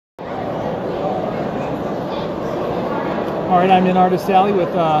All right, I'm in Artist Alley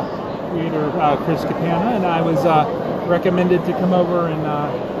with creator Chris Campana, and I was recommended to come over and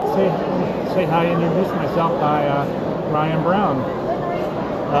say hi and introduce myself by Ryan Brown.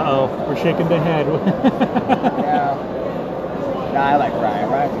 Uh-oh, we're shaking the head. Yeah. No, I like Ryan.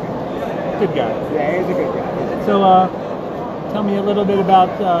 Ryan's good guy. Yeah, he's a good guy. So, tell me a little bit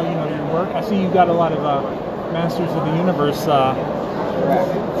about your work. I see you got a lot of Masters of the Universe stuff.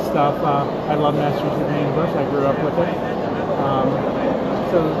 I love Masters of the Universe. I grew up with it.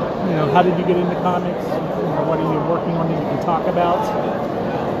 So, how did you get into comics? What are you working on that you can talk about?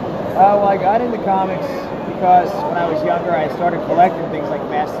 Well, I got into comics because when I was younger, I started collecting things like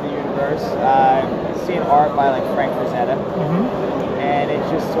Masters of the Universe, seeing art by like Frank Frazetta, and it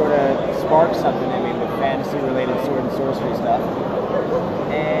just sort of sparked something in me with fantasy-related sword and sorcery stuff.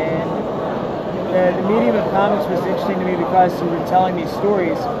 And the medium of comics was interesting to me because you were telling these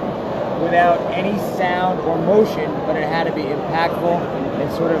stories without any sound or motion, but it had to be impactful and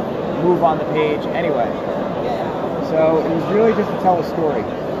sort of move on the page anyway. So it was really just to tell a story.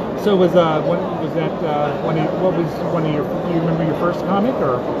 So you remember your first comic,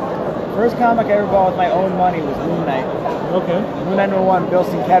 or? First comic I ever bought with my own money was Moon Knight. Okay. Moon Knight #1, Bill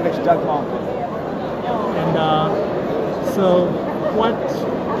Sienkiewicz, Doug Monk. And so what,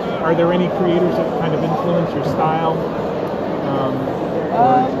 are there any creators that kind of influence your style?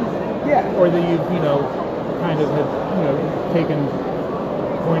 Yeah. Or that you've, kind of have, taken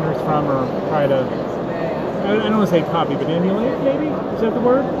pointers from, or try to, I don't want to say copy, but emulate, maybe? Is that the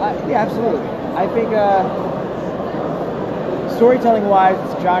word? Yeah, absolutely. I think storytelling-wise,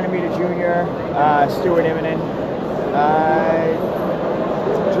 it's John Romita Jr., Stuart Immonen,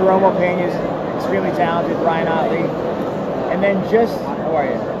 Jerome Opeña's extremely talented, Ryan Otley, and then just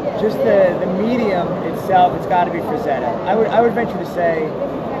the medium itself, it's got to be Frazetta. I would venture to say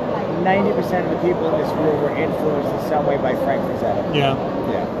 90% of the people in this room were influenced in some way by Frank Frazetta. Yeah.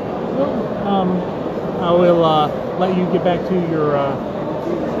 Yeah. Well, I will let you get back to your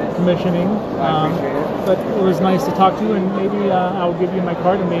commissioning. I appreciate it. But it was nice to talk to you, and maybe I'll give you my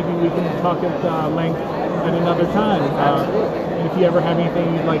card, and maybe we can talk at length at another time. And if you ever have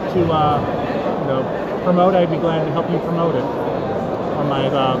anything you'd like to promote, I'd be glad to help you promote it on my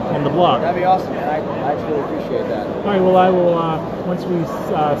on the blog. That'd be awesome, man. I truly appreciate that. All right. Well, I will once we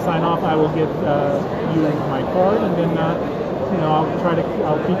sign off, I will give you my card, and then I'll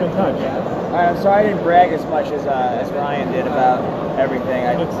keep in touch. All right, I'm sorry I didn't brag as much as Ryan did about everything.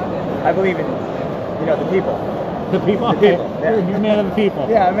 I believe in the people. The people. The people. Yeah. You're a man of the people.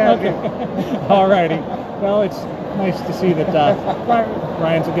 Yeah, I'm a man of the people. All righty. Well, it's nice to see that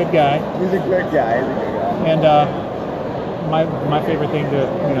Ryan's a good guy. He's a good guy. And my favorite thing to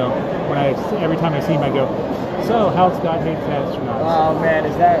every time I see him, I go, so how's God hates astronauts? Oh man,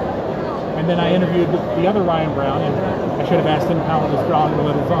 is that? And then I interviewed the other Ryan Brown, and I should have asked him how he was drawing the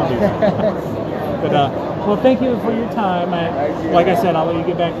little zombies. But well, thank you for your time. Like I said, I'll let you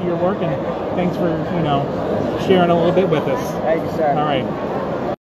get back to your work, and thanks for sharing a little bit with us. Thank you, sir. All right.